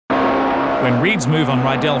When Reid's move on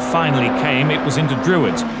Rydell finally came, it was into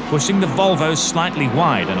Druids, pushing the Volvos slightly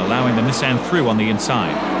wide and allowing the Nissan through on the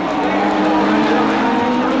inside.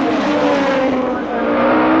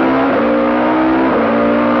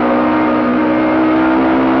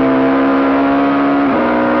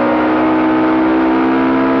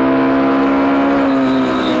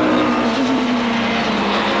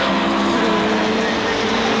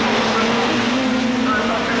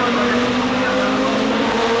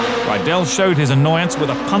 Rydell showed his annoyance with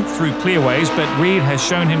a punt through clearways, but Reid has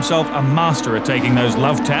shown himself a master at taking those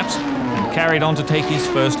love taps and carried on to take his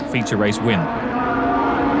first feature race win.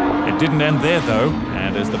 It didn't end there though,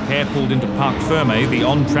 and as the pair pulled into Parc Ferme, the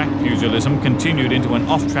on-track pugilism continued into an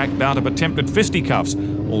off-track bout of attempted fisticuffs,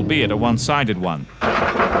 albeit a one-sided one.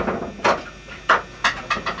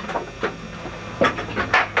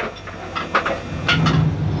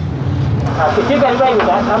 If you get away with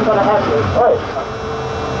that, I'm going to have you. Oi.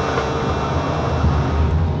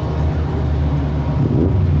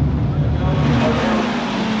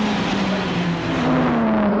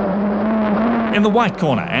 In the white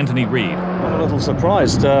corner, Anthony Reid. I'm a little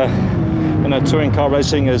surprised. You know, touring car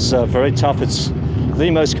racing is very tough. It's the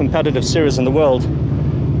most competitive series in the world.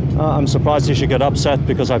 I'm surprised he should get upset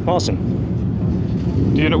because I passed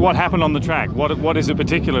him. Do you know what happened on the track? What is it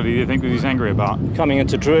particularly you think that he's angry about? Coming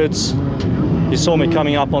into Druids, he saw me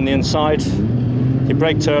coming up on the inside. He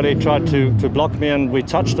braked early, tried to block me, and we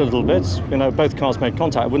touched a little bit. You know, both cars made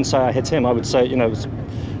contact. I wouldn't say I hit him. I would say, you know, it's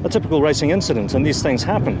a typical racing incident, and these things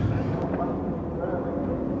happen.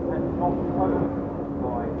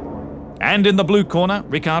 And in the blue corner,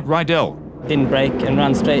 Rickard Rydell. Didn't brake and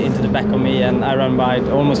ran straight into the back of me, and I ran wide,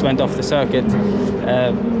 almost went off the circuit,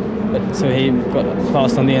 but so he got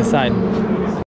passed on the inside.